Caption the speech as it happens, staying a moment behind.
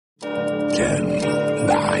10, 9,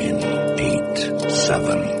 8, 7,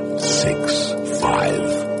 6, 5,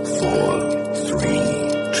 4,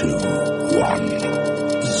 3, 2,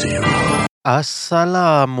 1, 0.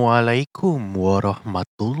 Assalamualaikum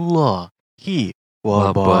warahmatullahi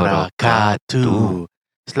wabarakatuh.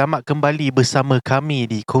 Selamat kembali bersama kami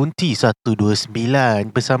di Konti 129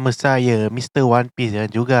 bersama saya Mr. One Piece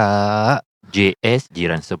dan juga JS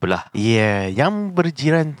jiran sebelah. yang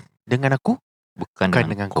berjiran dengan aku Bukan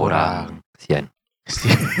dengan korang. Kesian.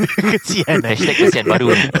 Kesian Hashtag kesian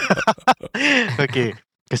baru. Okay,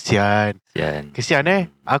 kesian.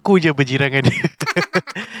 Aku je berjiran dengan dia.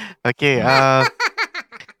 Okay,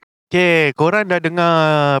 okay, korang dah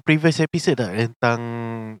dengar previous episode tak tentang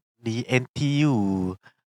di NTU?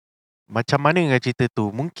 Macam mana dengan cerita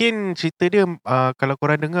tu? Mungkin cerita dia kalau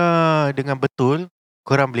korang dengar dengan betul,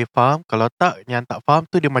 korang boleh faham. Kalau tak, yang tak faham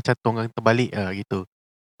tu dia macam tonggang terbalik gitu.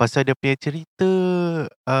 Pasal dia punya cerita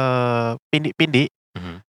pendek-pendek.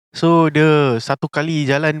 So dia satu kali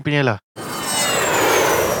jalan punya lah.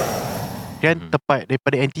 Kan tepat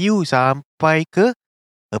daripada NTU sampai ke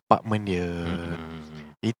apartment dia.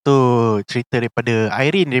 Itu cerita daripada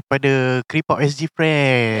Irene daripada Creepop SG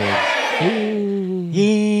Friends.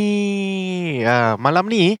 Yeay. Malam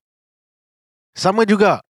ni sama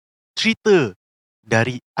juga cerita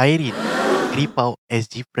dari Irene Creepop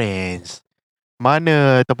SG Friends.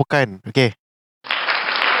 Mana tepukan? Okay.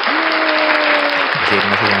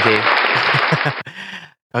 Terima kasih.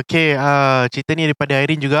 Okay, cerita ni daripada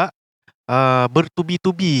Irene juga.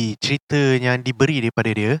 Bertubi-tubi cerita yang diberi daripada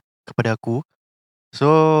dia kepada aku. So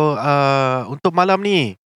untuk malam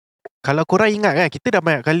ni, kalau korang ingat kan, kita dah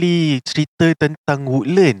banyak kali cerita tentang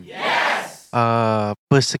Woodland.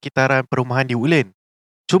 Persekitaran perumahan di Woodland.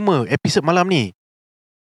 Cuma episod malam ni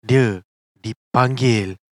dia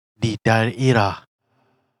dipanggil di daerah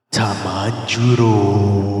Taman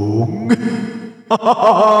Jurong.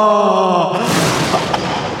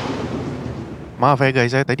 Maaf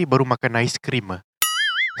guys, saya tadi baru makan ice cream.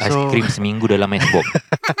 Ice cream seminggu dalam icebox.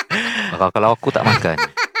 Kalau aku tak makan.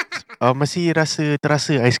 Masih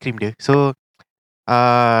terasa ice cream dia. So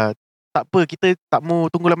tak apa, kita tak mau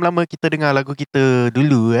tunggu lama-lama, kita dengar lagu kita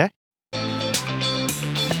dulu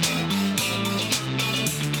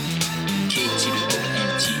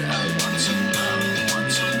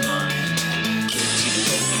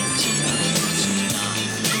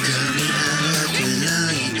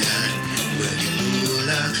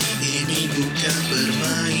Bukan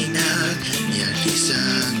permainan yang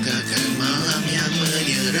disangkakan, malam yang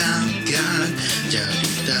menyeramkan.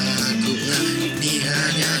 Jadi takutlah, ini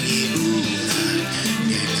hanya hiburan.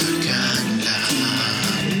 Dengarkanlah.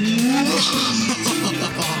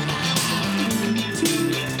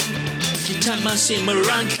 Kita masih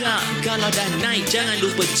merangkak, kalau dah naik jangan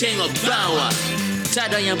lupa tengok bawah. Tak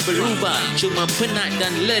ada yang berubah, cuma penat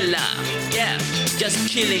dan lelah. Just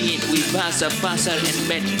killing it with pasar and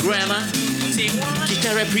bad grammar.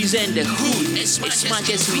 Kita represent the hood as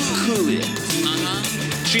much as we could.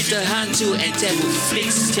 Cerita hantu and taboo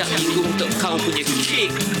flicks setiap minggu untuk kau punya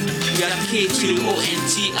kick. We are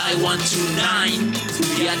K2ONTI129.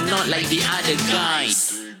 We are not like the other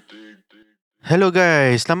guys. Hello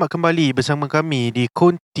guys, selamat kembali bersama kami di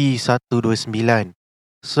Konti 129.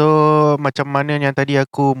 So, macam mana yang tadi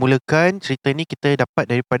aku mulakan, cerita ni kita dapat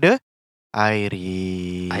daripada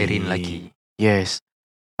Irene lagi. Yes.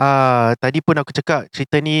 Tadi pun aku cakap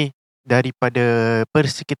cerita ni daripada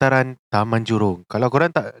persekitaran Taman Jurong. Kalau korang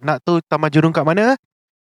tak nak tahu Taman Jurong kat mana,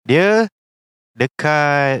 dia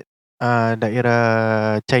dekat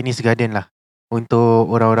daerah Chinese Garden lah, untuk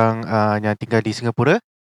orang-orang yang tinggal di Singapura.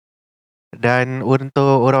 Dan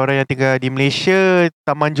untuk orang-orang yang tinggal di Malaysia,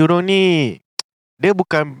 Taman Jurong ni dia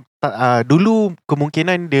bukan dulu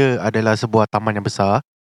kemungkinan dia adalah sebuah taman yang besar.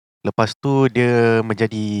 Lepas tu dia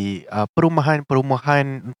menjadi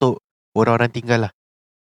perumahan-perumahan untuk orang-orang tinggal lah.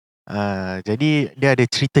 Jadi dia ada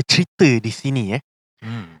cerita-cerita di sini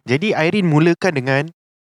Jadi Irene mulakan dengan,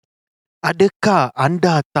 adakah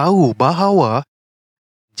anda tahu bahawa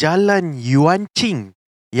Jalan Yuan Ching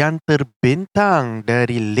yang terbentang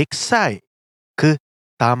dari Lakeside ke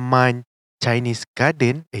Taman Chinese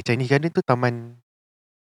Garden, Chinese Garden tu taman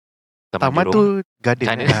tu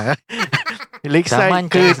garden. Lakeside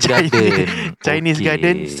ke Chinese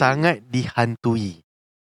Garden sangat dihantui.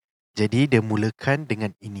 Jadi dia mulakan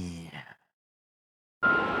dengan ini.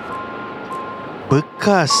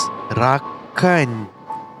 Bekas rakan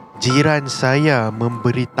jiran saya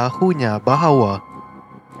memberitahunya bahawa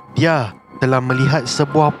dia telah melihat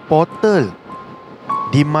sebuah portal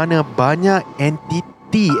di mana banyak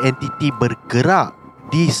entiti bergerak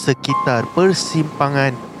di sekitar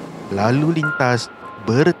persimpangan lalu lintas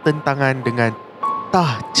bertentangan dengan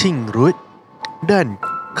Tah Ching Rut dan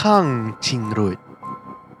Kang Ching Rut.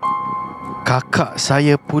 Kakak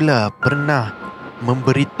saya pula pernah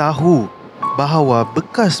memberitahu bahawa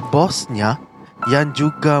bekas bosnya yang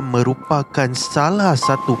juga merupakan salah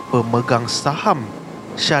satu pemegang saham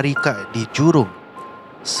syarikat di Jurong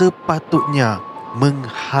sepatutnya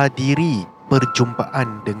menghadiri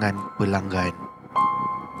perjumpaan dengan pelanggan.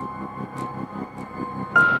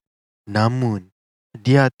 Namun,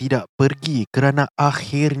 dia tidak pergi kerana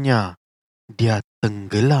akhirnya dia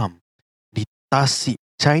tenggelam di tasik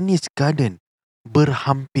Chinese Garden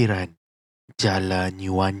berhampiran Jalan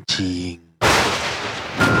Yuan Ching.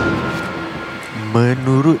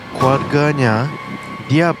 Menurut keluarganya,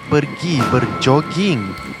 dia pergi berjoging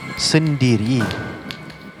sendiri.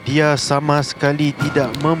 Dia sama sekali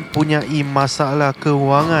tidak mempunyai masalah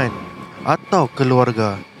kewangan atau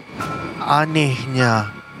keluarga.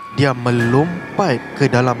 Anehnya, dia melompat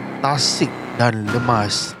ke dalam tasik dan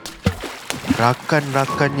lemas.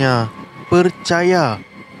 Rakan-rakannya percaya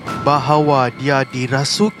bahawa dia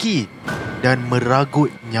dirasuki dan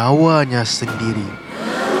meragut nyawanya sendiri.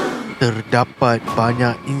 Terdapat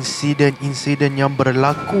banyak insiden-insiden yang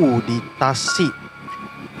berlaku di tasik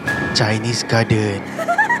Chinese Garden.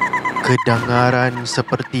 Kedengaran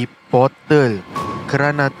seperti portal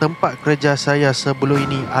kerana tempat kerja saya sebelum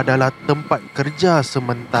ini adalah tempat kerja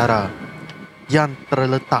sementara yang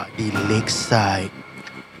terletak di Lakeside.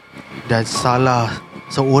 Dan salah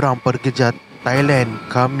seorang pekerja Thailand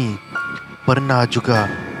kami pernah juga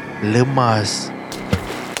lemas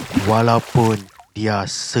walaupun dia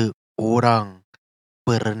seorang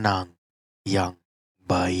perenang yang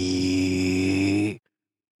baik.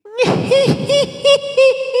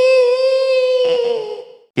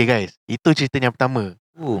 Okay guys, itu ceritanya pertama.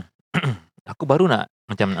 Aku baru nak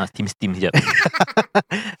macam steam sekejap.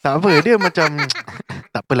 Tak apa, dia macam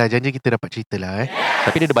tak apalah, janji kita dapat cerita lah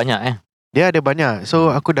Tapi dia ada banyak Dia ada banyak. So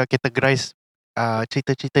aku dah categorize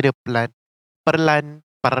cerita-cerita dia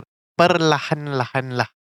perlahan-lahan lah.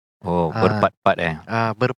 Berpart-part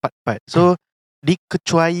berpart-part. So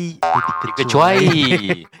dikecuali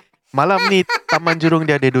malam ni Taman Jurong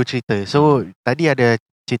dia ada 2 cerita. So tadi ada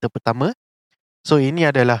cerita pertama. So ini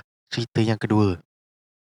adalah cerita yang kedua.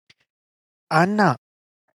 Anak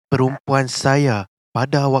perempuan saya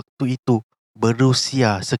pada waktu itu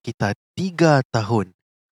berusia sekitar 3 tahun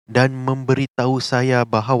dan memberitahu saya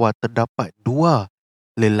bahawa terdapat 2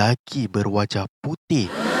 lelaki berwajah putih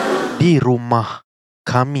di rumah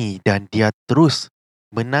kami dan dia terus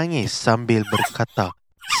menangis sambil berkata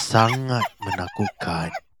sangat menakutkan.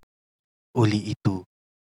 Oleh itu,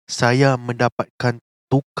 saya mendapatkan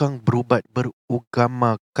tukang berubat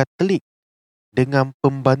beragama Katolik dengan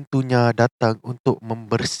pembantunya datang untuk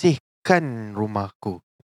membersihkan rumahku.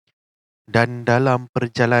 Dan dalam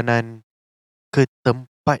perjalanan ke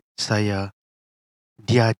tempat saya,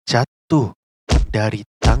 dia jatuh dari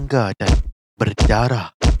tangga dan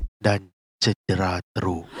berdarah dan cedera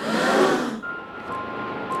teruk.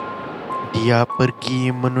 Dia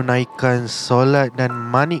pergi menunaikan solat dan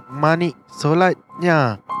manik-manik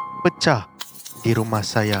solatnya pecah di rumah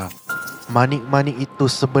saya. Manik-manik itu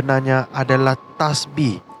sebenarnya adalah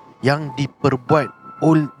tasbih yang diperbuat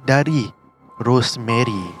dari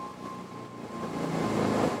rosemary.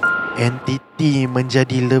 Entiti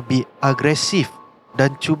menjadi lebih agresif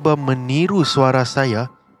dan cuba meniru suara saya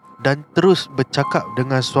dan terus bercakap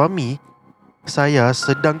dengan suami saya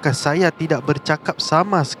sedangkan saya tidak bercakap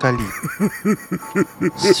sama sekali.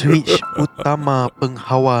 Switch utama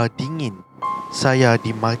penghawa dingin saya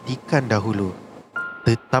dimatikan dahulu.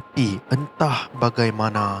 Tetapi entah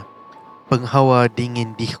bagaimana penghawa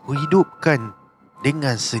dingin dihidupkan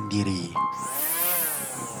dengan sendiri.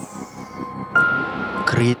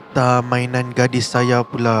 Kereta mainan gadis saya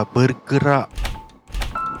pula bergerak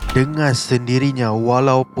dengan sendirinya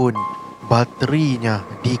walaupun baterinya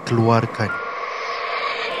dikeluarkan.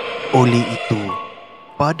 Oleh itu,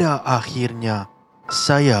 pada akhirnya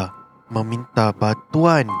saya meminta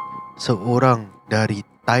bantuan seorang dari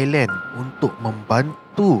Thailand untuk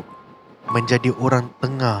membantu menjadi orang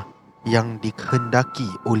tengah yang dikehendaki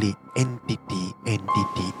oleh entiti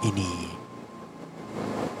ini.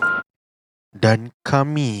 Dan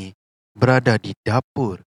kami berada di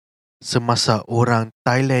dapur semasa orang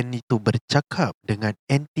Thailand itu bercakap dengan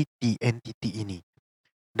entiti ini.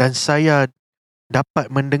 Dan saya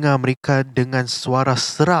dapat mendengar mereka dengan suara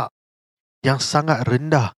serak yang sangat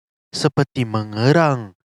rendah seperti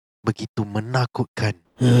mengerang begitu menakutkan.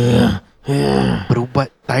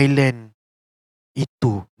 Perubat Thailand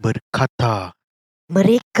itu berkata,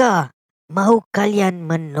 "Mereka mahu kalian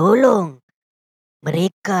menolong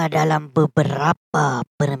Mereka dalam beberapa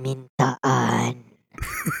permintaan.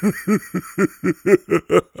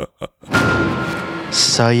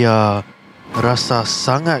 Saya rasa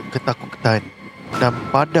sangat ketakutan dan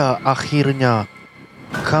pada akhirnya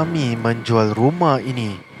kami menjual rumah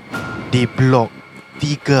ini di blok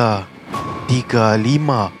 335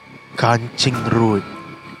 Kancing Road.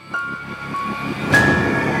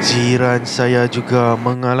 Jiran saya juga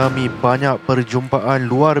mengalami banyak perjumpaan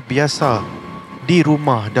luar biasa di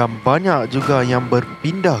rumah dan banyak juga yang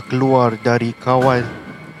berpindah keluar dari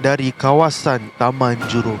kawasan Taman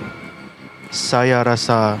Jurong. Saya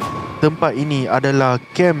rasa tempat ini adalah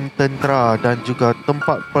kem tentera dan juga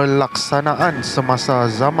tempat pelaksanaan semasa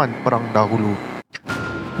zaman perang dahulu,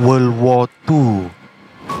 World War II,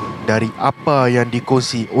 dari apa yang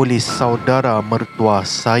dikongsi oleh saudara mertua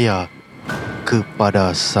saya kepada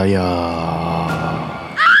saya.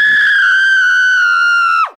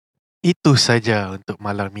 Itu saja untuk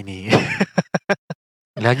malam ini.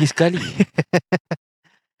 Lagi sekali.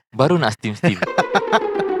 Baru nak steam.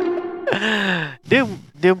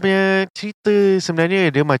 Dia punya cerita sebenarnya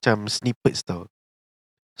dia macam snippets tau.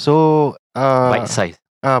 So Bite size.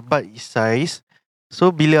 bite size. So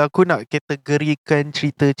bila aku nak kategorikan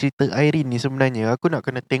cerita-cerita Irene ni sebenarnya aku nak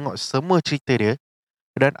kena tengok semua cerita dia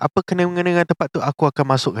dan apa kena-mengena dengan tempat tu aku akan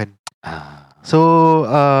masukkan. So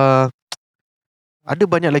ada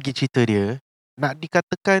banyak lagi cerita dia. Nak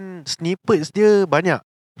dikatakan snippets dia banyak.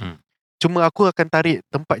 Cuma aku akan tarik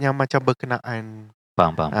tempat yang macam berkenaan.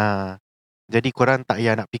 Faham. Jadi korang tak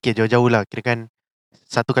payah nak fikir jauh-jauh lah. Kirakan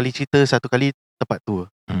satu kali cerita, satu kali tempat tu.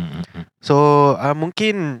 So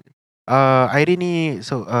mungkin Irene ni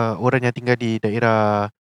orang yang tinggal di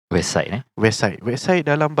daerah West side West side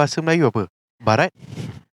dalam bahasa Melayu apa? Barat?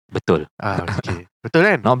 Betul. Okay. Betul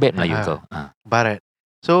kan? Not bad Melayu kau. Barat.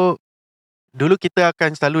 So dulu kita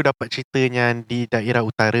akan selalu dapat ceritanya di daerah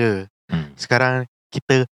utara. Sekarang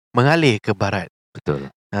kita mengalih ke barat.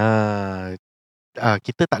 Betul.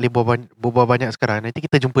 Kita tak boleh berbual banyak sekarang. Nanti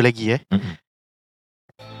kita jumpa lagi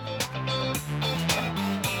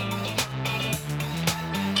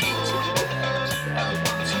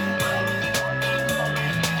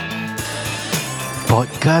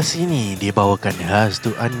Podcast ini dibawakan khas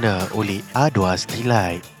untuk anda oleh Adwas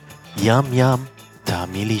Delight. Yum yum,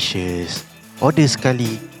 Tamilicious. Order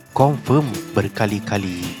sekali, confirm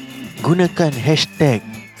berkali-kali. Gunakan hashtag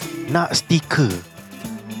nak stiker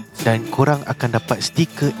dan korang akan dapat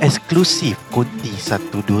stiker eksklusif Konti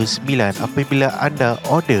 129 apabila anda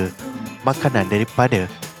order makanan daripada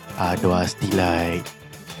Adwas Delight.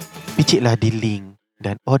 Picitlah di link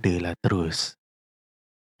dan orderlah terus.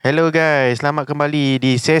 Hello guys, selamat kembali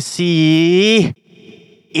di sesi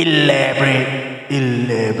Elaboration.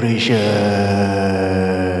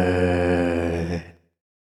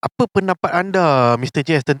 Apa pendapat anda, Mr.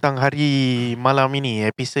 Jess, tentang hari malam ini,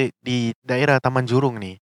 episod di daerah Taman Jurong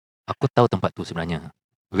ni? Aku tahu tempat tu sebenarnya.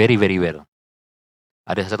 Very, very well.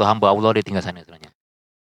 Ada satu hamba Allah dia tinggal sana sebenarnya.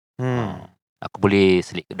 Aku boleh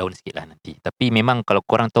selit daun sikit lah nanti. Tapi memang kalau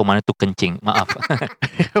korang tahu mana tu kencing, maaf.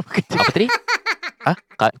 Apa tadi?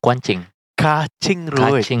 Kuancing. Kacing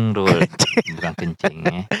Road. Kacing Road. Bukan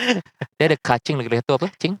kencing. Dia ada kacing lagi satu apa?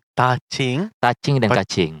 Cing? Tacing dan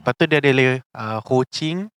kacing. Lepas tu dia ada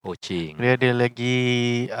Ho-Ching. Dia ada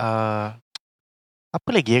lagi apa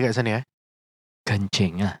lagi kat sana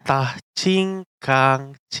Kencing lah. Tacing,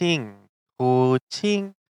 Kangcing,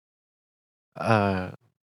 Ho-Ching.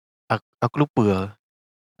 Aku lupa lah.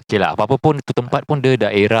 Okey lah, apa-apa pun itu tempat pun dia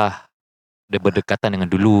daerah. Dia berdekatan dengan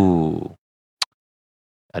dulu.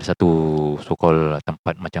 Ada satu so-called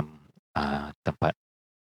tempat macam tempat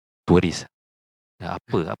turis.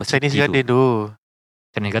 Apa Chinese Garden tu.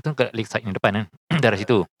 Chinese Garden kat lakeside yang depan kan. Darah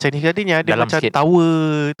situ. Chinese Garden yang ada dalam macam sikit.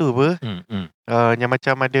 tower tu apa. Yang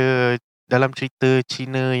macam ada dalam cerita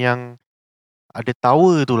Cina yang ada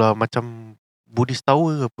tower tu lah. Macam Buddhist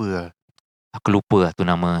tower apa lah. Aku lupa lah tu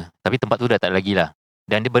nama. Tapi tempat tu dah tak lagi lah.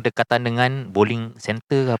 Dan dia berdekatan dengan bowling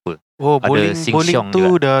center ke apa. Oh, ada bowling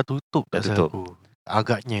tu juga. dah tutup. Dah tutup.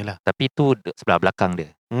 Agaknya lah. Tapi tu sebelah belakang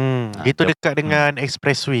dia. Itu dekat dengan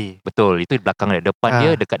expressway. Betul, itu belakang dia. Depan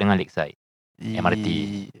dia dekat dengan lakeside. MRT.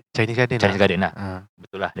 Chinese Garden lah.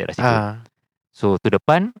 Betul lah, daerah situ. So tu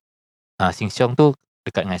depan, Sheng Siong tu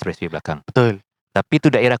dekat dengan expressway belakang. Betul. Tapi tu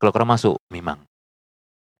daerah kalau korang masuk, memang.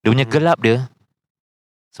 Dia punya gelap dia,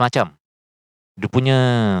 semacam. Dia punya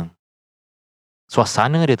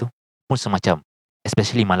suasana dia tu pun semacam.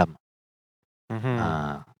 Especially malam.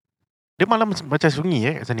 Dia malam macam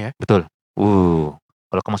sunyi kat sana Betul.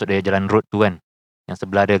 Kalau kau masuk dari jalan road tu kan, yang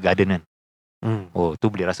sebelah ada garden kan. Oh,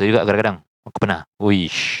 tu boleh rasa juga kadang-kadang. Aku pernah.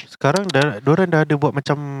 Uish. Sekarang diorang dah ada buat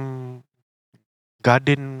macam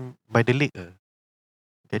Garden by the lake ke?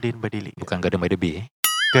 Garden by the lake ke? Bukan Garden by the Bay.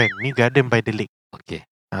 Kan, ni Garden by the lake. Okay.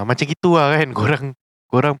 Macam gitu lah kan.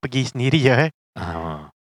 Korang pergi sendiri lah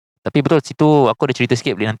Tapi betul situ aku ada cerita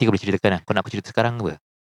sikit. Nanti kau boleh ceritakan lah. Kau nak aku cerita sekarang ke apa?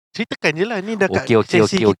 Ceritakan je lah. Ni dah kat Okey.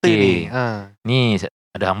 sesi kita ni. Ni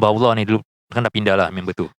ada hamba Allah ni dulu. Kan dah pindah lah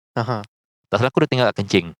member tu. Tak salah aku dah tinggal kat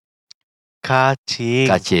Kencing. Kacing.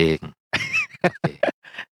 Kacing. Okay.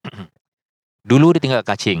 Dulu dia tinggal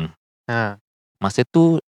kat Kacing. Masa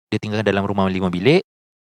tu dia tinggal dalam rumah 5 bilik.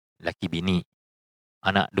 Laki bini.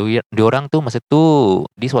 Anak dia orang tu masa tu,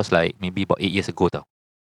 this was like maybe about 8 years ago tau.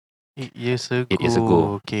 8 years 8 years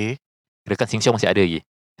ago. Okay. Kira kan Sheng Siong masih ada lagi.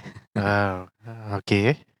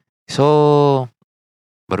 Okay. So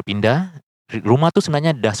baru pindah. Rumah tu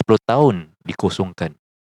sebenarnya dah 10 tahun dikosongkan.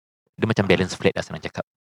 Dia macam balance flat lah senang cakap.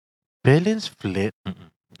 Balance flat?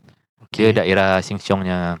 Dia daerah Sheng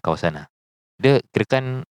Siongnya kawasan lah. Dia kira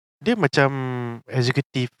kan dia macam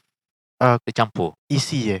eksekutif dia campur.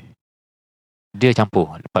 isi Dia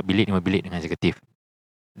campur 4 bilik 5 bilik dengan eksekutif.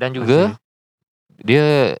 Dan juga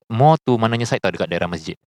dia more tu mananya side tau dekat daerah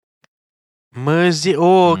masjid. Masjid.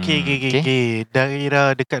 Okay.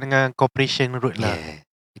 Daerah dekat dengan Corporation Road lah.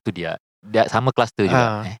 Itu dia. Dia sama kluster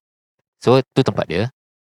juga. So tu tempat dia.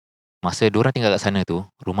 Masa diorang tinggal kat sana tu,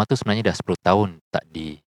 rumah tu sebenarnya dah 10 tahun tak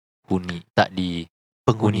dihuni,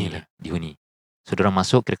 dihuni. So diorang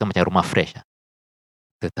masuk kira macam rumah fresh lah.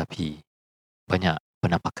 Tetapi banyak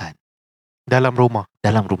penampakan dalam rumah.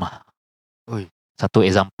 Oi. Satu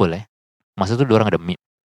example masa tu diorang ada maid.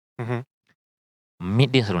 Maid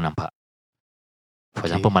dia selalu nampak. For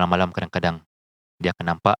example malam-malam kadang-kadang dia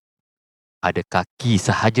akan nampak ada kaki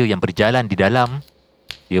sahaja yang berjalan di dalam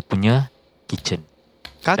dia punya kitchen.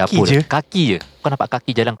 Kaki je? Kaki je. Kau nampak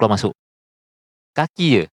kaki jalan keluar masuk. Kaki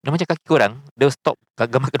je. Dia macam kaki korang. Dia stop.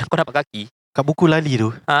 Kau nampak kaki. Kat buku lali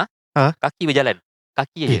tu? Kaki berjalan.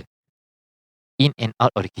 Kaki je. In and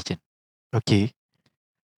out of the kitchen. Okay.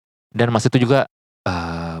 Dan masa tu juga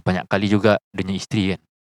banyak kali juga dia punya isteri kan.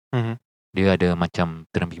 Dia ada macam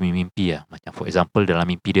termimpi-mimpi lah. Macam for example dalam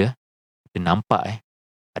mimpi dia nampak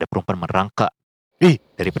ada perempuan merangkak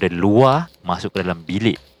daripada luar masuk ke dalam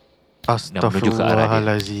bilik.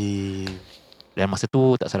 Astaghfirullahalazim. Dan masa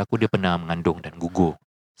tu tak salah aku dia pernah mengandung dan gugur.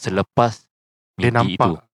 Selepas mimpi dia nampak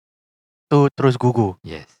itu. Tu terus gugur.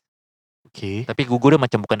 Yes. Okay. Tapi gugur dia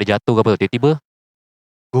macam bukan dia jatuh ke apa. Tiba-tiba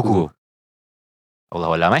gugur.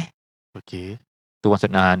 Allahualam Okay. Tu maksud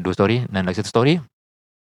dua story. Dan lagi satu story.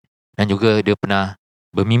 Dan juga dia pernah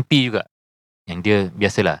bermimpi juga. Yang dia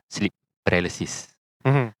biasalah sleep paralysis.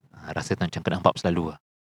 Rasa macam kena nampak selalu lah.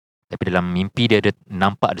 Tapi dalam mimpi dia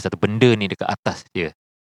nampak ada satu benda ni dekat atas dia.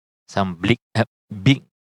 Some big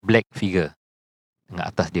black figure dekat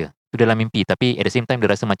atas dia. Itu dalam mimpi. Tapi at the same time dia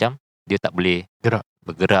rasa macam dia tak boleh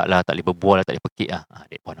bergerak lah, tak boleh berbual lah, tak boleh pekik lah.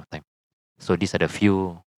 That point of time. So these are the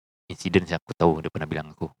few incidents yang aku tahu dia pernah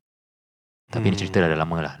bilang aku. Tapi ni cerita dah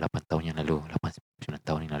lama lah. 8 tahun yang lalu. 8-9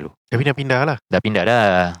 tahun yang lalu. Tapi dah pindah lah. Dah pindah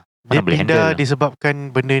dah. Dia pindah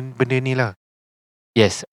disebabkan benda ni lah.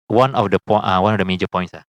 Yes. One of the major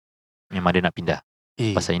points lah. Memang dia nak pindah.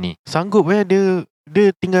 Pasal ini. Sanggup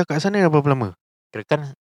dia tinggal kat sana berapa lama? Kira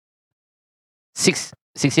kan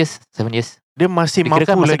 6 years 7 years. Dia masih mampu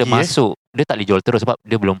kira kan masa lagi dia masuk, dia tak boleh jual terus sebab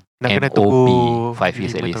dia belum nak kena MOP tunggu 5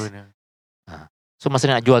 years at least. So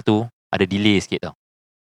masa dia nak jual tu ada delay sikit tau.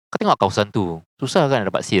 Kau tengok kawasan tu susah kan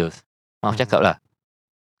dapat sales. Maaf cakap lah.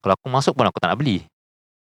 Kalau aku masuk pun aku tak nak beli.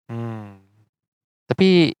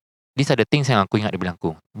 Tapi these are the things yang aku ingat dia bilang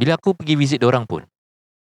aku. Bila aku pergi visit diorang pun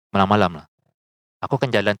malam-malam lah, aku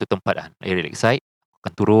akan jalan tu tempat lah, area Lakeside. Aku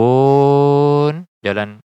akan turun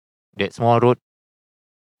jalan that small road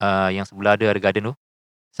yang sebelah ada garden tu.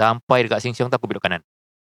 Sampai dekat Sheng Siong tu aku belok kanan.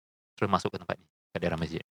 Terus masuk ke tempat ni, kat daerah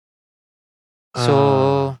masjid.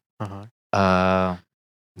 So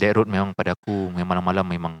that road memang pada aku malam-malam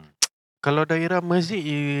memang. Kalau daerah masjid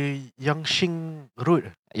Yangsheng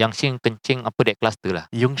Road, Yangsheng, Kencing, apa that cluster lah.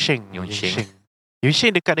 Yongsheng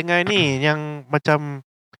dekat dengan ni yang macam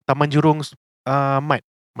Taman Jurong Mart.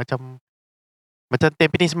 Macam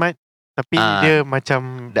Tampines Mart. Tapi dia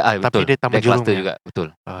macam tapi dia Taman Jurong juga.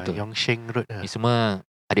 Betul. Yongsheng Road. Ni semua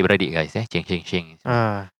adik-beradik guys. Sheng.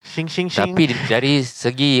 Sheng. Tapi dari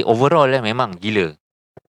segi overall memang gila.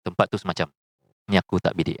 Tempat tu semacam ni aku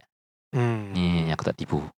tak bidik. Ni aku tak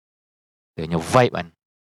tipu. Dia punya vibe kan.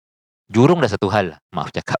 Jurong dah satu hal lah.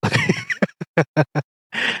 Maaf cakap.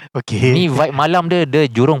 Okay. Ni vibe malam dia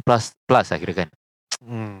Jurong plus lah kira kan.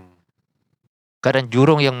 Kadang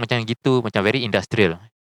Jurong yang macam gitu, macam very industrial.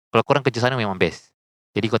 Kalau korang kerja sana memang best.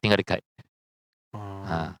 Jadi kau tinggal dekat.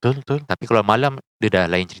 Betul. Tapi kalau malam dia dah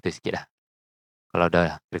lain cerita sikit lah. Kalau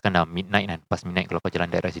dah, kira kan dah midnight kan. Pas midnight kalau kau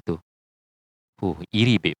jalan daerah situ.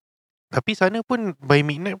 Iri babe. Tapi sana pun by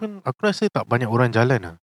midnight pun aku rasa tak banyak orang jalan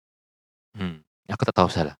lah. Aku tak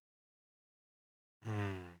tahu salah.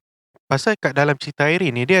 Pasal kat dalam cerita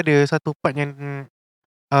Irene ni dia ada satu part yang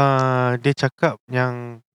dia cakap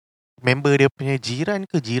yang member dia punya jiran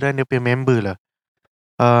ke jiran dia punya member lah.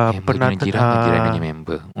 Member dengan jiran ke jiran dengan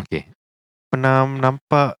member. Okay. Pernah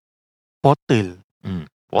nampak portal.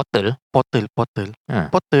 Portal? Portal.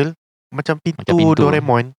 Portal macam pintu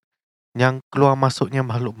Doraemon yang keluar masuknya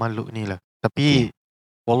makhluk-makhluk ni lah. Tapi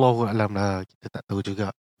wallahualam lah, kita tak tahu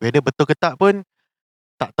juga. Whether betul ke tak pun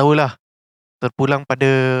tak tahulah. Terpulang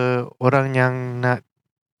pada orang yang nak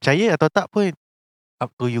percaya atau tak pun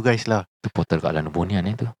up to you guys lah. Tu portal kat Alam Bonian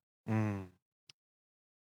tu.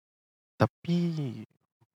 Tapi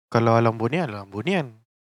kalau Alam Bonian,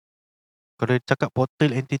 kalau dia cakap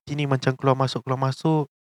portal entity ni macam keluar masuk,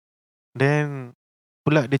 then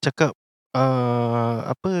pula dia cakap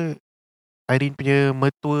Irene punya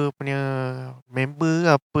mertua punya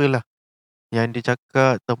member apalah, yang dia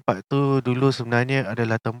cakap tempat tu dulu sebenarnya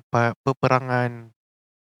adalah tempat peperangan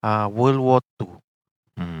World War II.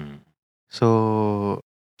 So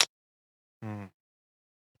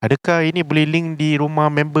adakah ini boleh link di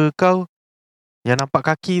rumah member kau yang nampak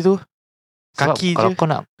kaki tu? Sebab Kaki kalau je. kau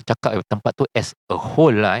nak cakap tempat tu as a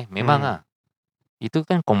whole lah memang lah. Itu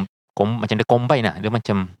kan macam dia combine lah. Dia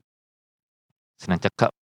macam senang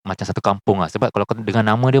cakap macam satu kampung lah. Sebab kalau kau dengan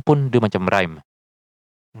nama dia pun dia macam rhyme.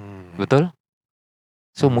 Betul?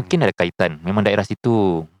 So mungkin ada kaitan. Memang daerah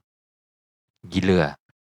situ gila lah.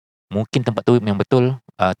 Mungkin tempat tu memang betul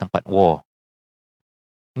tempat war.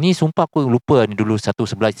 Ni sumpah aku lupa ni dulu satu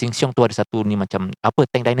sebelah Sheng Siong tu ada satu ni macam apa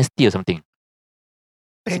Tang Dynasty or something.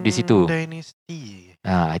 Tang di situ. Dynasty.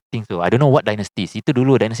 I think so. I don't know what dynasty. Itu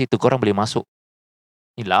dulu dynasty tu korang boleh masuk.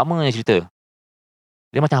 Ni lama ni cerita.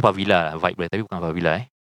 Dia macam Happy Villa lah, vibe dia, tapi bukan Happy Villa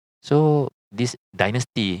So this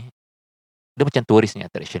dynasty dia macam tourist ni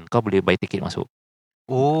attraction. Kau boleh buy tiket masuk.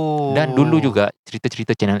 Dan dulu juga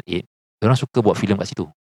cerita-cerita Channel 8 diorang suka buat filem kat situ.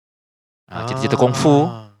 Cerita-cerita kungfu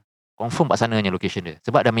confirm kat sana punya location dia.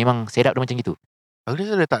 Sebab dah memang set up dia macam gitu. Aku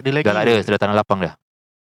rasa dah tak ada lagi. Dah tak ada, sudah tanah lapang dah.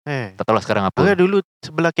 Tak tahulah sekarang apa. Aku dulu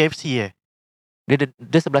sebelah KFC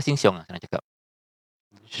Dia sebelah Sheng Siong lah senang cakap.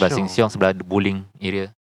 Sebelah Sheng Siong, sebelah bowling area.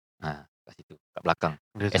 Kat situ, kat belakang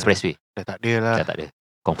expressway. Dah tak ada lah. Dah tak ada.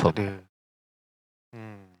 Confirm. Tak ada.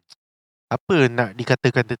 Apa nak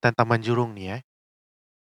dikatakan tentang Taman Jurong ni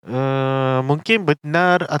mungkin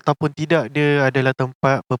benar ataupun tidak dia adalah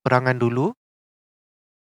tempat peperangan dulu.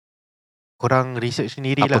 Korang research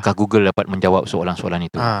sendirilah. Apakah Google dapat menjawab soalan-soalan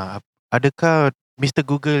itu? Adakah Mr.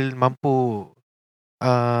 Google mampu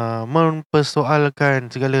mempersoalkan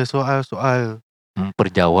segala soal-soal,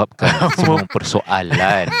 memperjawabkan semua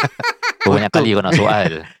persoalan. Banyak kali kau nak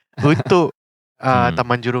soal untuk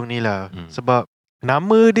Taman Jurong ni lah. Sebab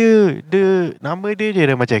nama dia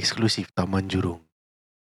dah macam eksklusif Taman Jurong.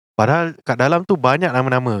 Padahal kat dalam tu banyak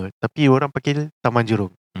nama-nama, tapi orang panggil Taman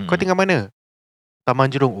Jurong. Kau tinggal mana?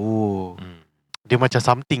 Taman Jurong. Dia macam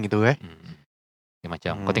something tu Dia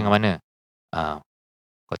macam kau tinggal mana?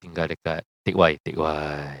 Kau tinggal dekat Teck Whye.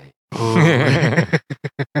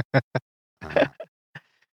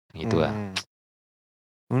 Gitu lah.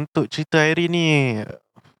 Untuk cerita Irene ni,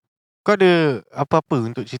 kau ada apa-apa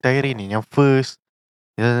untuk cerita Irene ni? Yang first,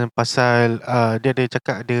 yang pasal dia ada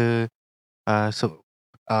cakap ada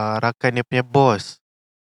rakan dia punya bos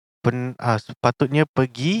sepatutnya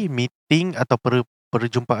pergi meeting atau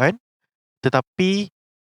perjumpaan, tetapi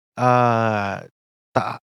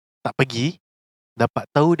tak pergi. Dapat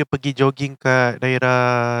tahu dia pergi jogging kat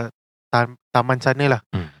daerah taman sana lah.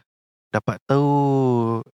 Dapat tahu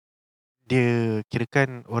dia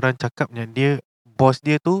kirakan orang cakap yang bos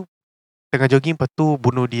dia tu tengah jogging, lepas tu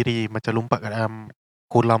bunuh diri, macam lompat kat dalam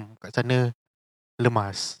kolam kat sana,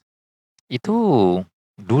 lemas. Itu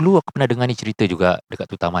dulu aku pernah dengar ni cerita juga dekat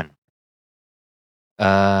tu taman.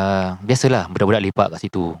 Biasalah budak-budak lepak kat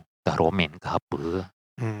situ, dah roman ke apa.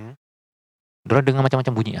 Diorang dengar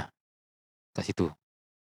macam-macam bunyi lah kat situ.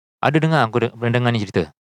 Aku pernah dengar ni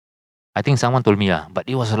cerita. I think someone told me lah, but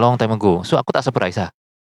it was a long time ago. So aku tak surprise lah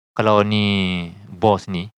kalau ni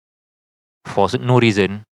bos ni for no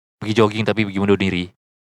reason pergi jogging tapi pergi bunuh diri.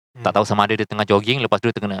 Tak tahu sama ada dia tengah jogging, lepas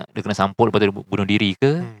tu dia kena sampul, lepas tu dia bunuh diri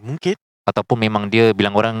ke. Mungkin. Ataupun memang dia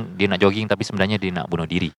bilang orang dia nak jogging tapi sebenarnya dia nak bunuh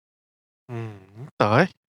diri.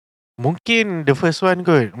 Tak mungkin the first one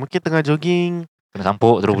kot. Mungkin tengah jogging, kena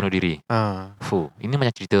sampuk terus bunuh diri. Ini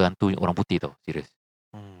macam cerita hantu orang putih tau. Serius.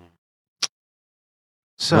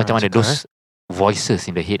 Macam mana those voices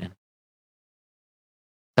in the head kan.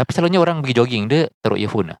 Tapi selalunya orang pergi jogging dia taruh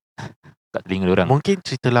earphone lah. kat telinga orang. Mungkin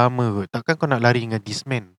cerita lama kot. Takkan kau nak lari dengan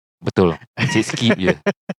Discman? Betul. Skip je.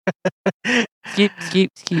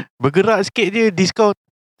 Skip. Bergerak sikit je discount.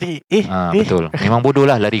 Betul. Memang bodoh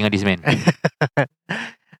lah lari dengan Discman.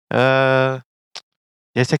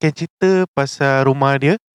 Yang saya akan cerita pasal rumah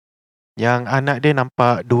dia, yang anak dia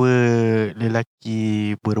nampak dua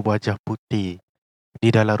lelaki berwajah putih di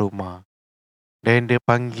dalam rumah. Dan dia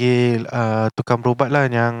panggil tukang berubat lah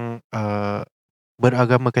yang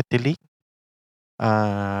beragama Katolik.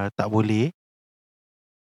 Tak boleh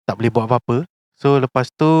buat apa-apa. So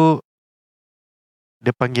lepas tu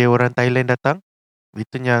dia panggil orang Thailand datang.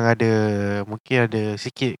 Itu yang mungkin ada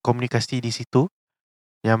sikit komunikasi di situ,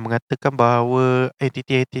 yang mengatakan bahawa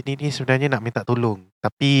entiti-entiti ni sebenarnya nak minta tolong.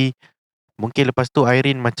 Tapi mungkin lepas tu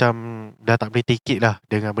Irene macam dah tak boleh take it lah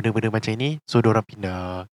dengan benda-benda macam ni. So diorang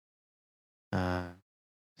pindah.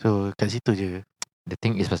 So kat situ je. The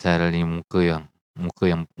thing is pasal ni muka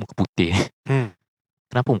putih.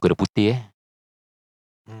 Kenapa muka dia putih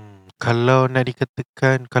Kalau nak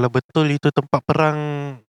dikatakan, kalau betul itu tempat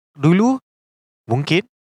perang dulu, mungkin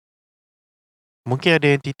ada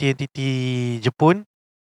entiti-entiti Jepun.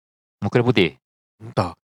 Muka dia putih.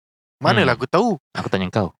 Entah. Manalah aku tahu. Aku tanya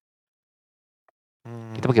kau.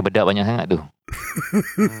 Kita pakai bedak banyak sangat tu.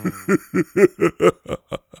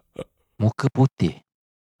 Muka putih.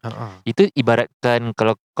 Itu ibaratkan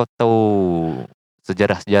kalau kau tahu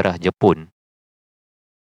sejarah-sejarah Jepun,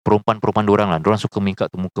 perempuan-perempuan diorang lah, diorang suka make up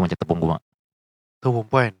tu muka macam tepung gomak. Tu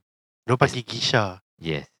perempuan. Diorang panggil Gisha.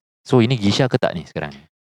 Yes. So ini Gisha ke tak ni sekarang?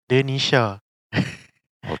 Dia Nisha.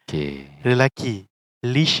 Okay. Lelaki.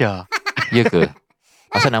 Lisha. Ya ke?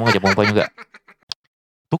 Asal nama macam perempuan juga?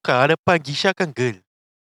 Tukar depan. Gisha kan girl.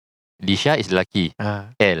 Lisha is lelaki.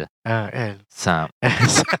 L. L. Sam.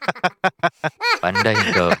 Pandai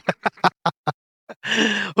kau.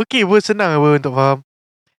 Okay pun, senang apa untuk faham.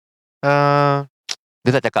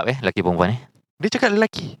 Dia tak cakap lelaki perempuan Dia cakap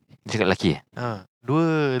lelaki. Dia cakap lelaki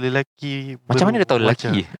Dua lelaki. Macam mana dia tahu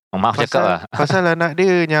lelaki? Maaf cakap lah. Pasal anak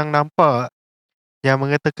dia yang nampak, yang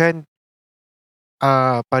mengatakan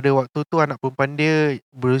pada waktu tu anak perempuan dia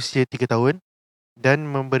berusia 3 tahun dan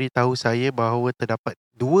memberitahu saya bahawa terdapat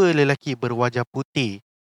dua lelaki berwajah putih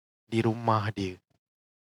di rumah dia.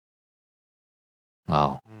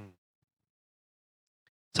 Wow.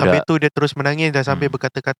 Sambil tu dia terus menangis dan sambil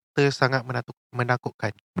berkata-kata sangat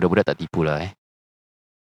menakutkan. Budak-budak tak tipu lah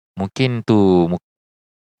Mungkin tu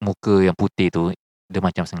muka yang putih tu, dia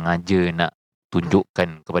macam sengaja nak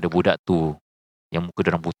tunjukkan kepada budak tu yang muka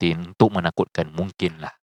diorang putih untuk menakutkan. Mungkin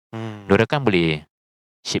lah. Diorang kan boleh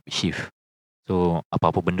shape-shift. So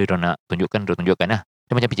apa-apa benda diorang nak tunjukkan, diorang tunjukkan lah.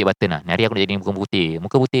 Dia macam picit button lah. Ni hari aku nak jadi muka putih.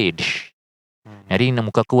 Ni hari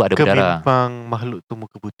muka aku ada berdarah. Memang makhluk tu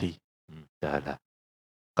muka putih. Dah lah.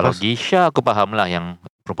 Kalau Gisha aku faham lah, yang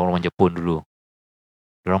perempuan-perempuan Jepun dulu.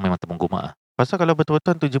 Diorang memang tepung gomak lah. Pasal kalau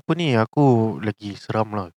betul-betul tu Jepun ni, aku lagi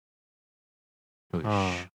seram lah.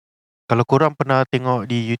 Kalau korang pernah tengok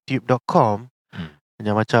di youtube.com,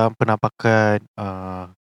 yang macam penampakan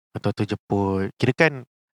betul-betul Jepun, kira kan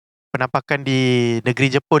penampakan di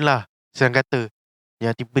negeri Jepun lah, senang kata,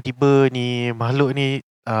 yang tiba-tiba ni makhluk ni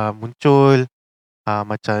muncul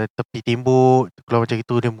macam tepi tembok, keluar macam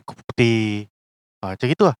itu, dia muka putih, macam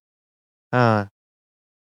gitu lah.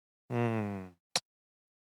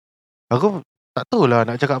 Aku tak tahulah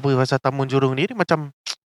nak cakap apa pasal Taman Jurong ni. Dia macam,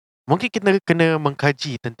 mungkin kita kena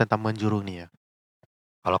mengkaji tentang Taman Jurong ni lah.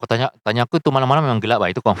 Kalau kau tanya aku tu malam-malam memang gelap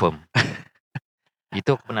lah. Itu confirm.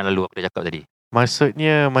 Itu aku pernah lalu aku dah cakap tadi.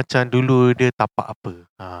 Maksudnya macam dulu dia tapak apa.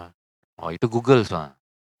 Oh itu Google semua.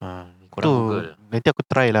 Korang Google. Nanti aku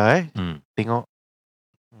try lah tengok.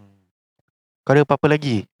 Kau ada apa-apa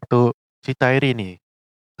lagi untuk cerita Irene ni?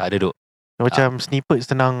 Tak ada duk. Macam snippet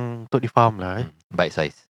senang untuk difaham lah. Bite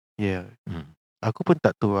size. Ya. Aku pun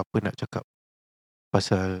tak tahu apa nak cakap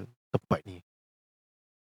pasal tempat ni.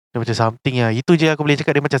 Dia macam something lah. Itu je aku boleh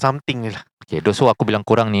cakap, dia macam something lah. Okay, so aku bilang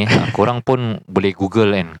korang ni, korang pun boleh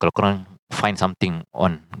Google kan. Kalau korang find something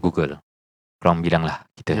on Google, korang bilang lah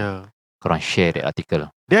kita. Korang share that article.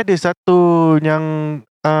 Dia ada satu yang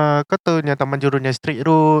kau tahu yang Taman Jurong yang straight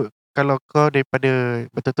road. Kalau kau daripada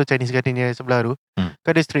betul-betul Chinese Garden yang sebelah tu,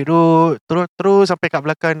 kau ada straight road terus sampai kat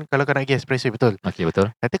belakang. Kalau kau nak pergi expressway, betul? Okay, betul.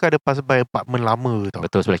 Nanti kau ada pass by apartment lama tau.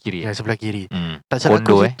 Betul, sebelah kiri. Ya, sebelah kiri. Tak salah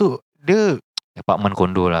aku situ, dia apartment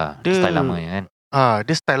kondo lah. Dia style lama kan.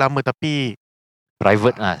 Dia style lama tapi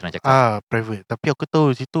private lah senang cakap. Private. Tapi aku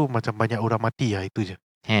tahu situ macam banyak orang mati lah, itu je.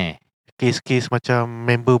 Kes-kes macam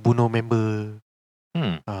member bunuh member.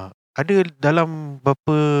 Ada dalam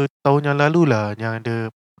berapa tahun yang lalu lah yang ada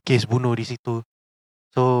kes bunuh di situ.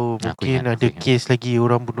 So mungkin ada kes lagi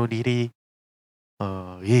orang bunuh diri.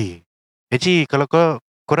 Actually kalau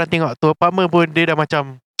korang tengok tu apartment pun dia dah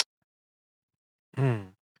macam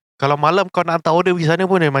kalau malam kau nak hantar order pergi sana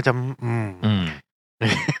pun dia macam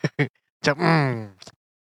macam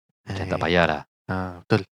Macam tak payahlah.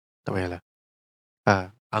 betul. Tak payahlah.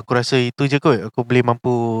 Aku rasa itu je kot aku boleh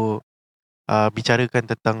mampu bicarakan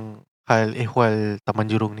tentang hal ehwal Taman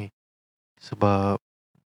Jurong ni. Sebab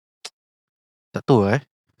tak tahu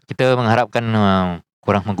Kita mengharapkan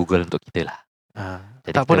korang meng-google untuk kita lah.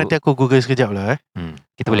 Jadi tak pun nanti aku google sekejap lah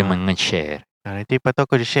kita boleh meng-share. Nanti lepas tu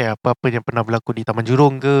aku share apa-apa yang pernah berlaku di Taman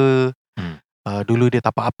Jurong ke. Dulu dia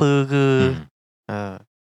tapak apa ke.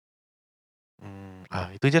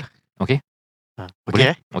 Itu je lah. Okay.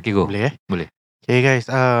 Okay Okay, go. Boleh Boleh. Okay guys,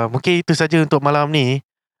 mungkin itu saja untuk malam ni.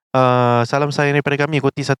 Salam sayang daripada kami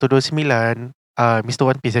Koti 129, Mr.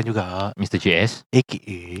 One Piece dan juga Mr. JS,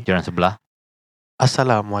 AKA jalan sebelah.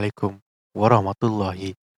 Assalamualaikum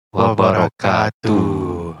warahmatullahi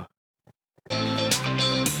Wabarakatuh.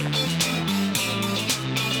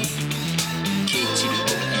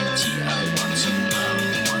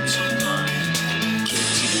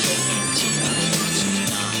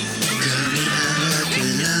 Kami adalah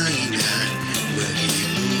kelainan,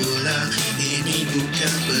 berhiburlah, ini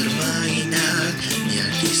bukan permainan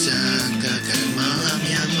yang disangkakan malam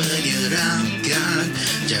yang menyeramkan.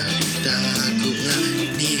 Jadi takutlah,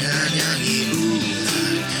 ini hanya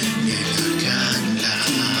hiburan, dengarkanlah.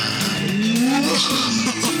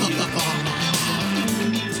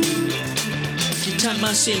 Kita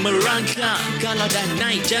masih merangkak, kalau dah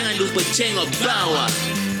naik jangan lupa tengok bawah.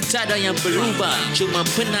 Tak ada yang berubah, cuma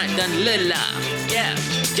penat dan lelah. Yeah,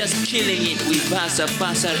 just killing it with bahasa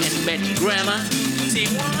pasar and bad grammar.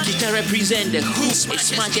 Kita represent the hook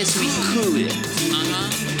as much as we could.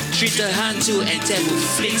 Cerita hantu and taboo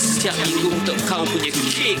flicks setiap minggu untuk kau punya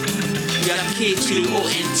kick. We are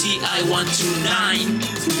K2ONTI129.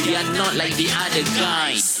 We are not like the other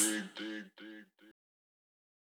guys.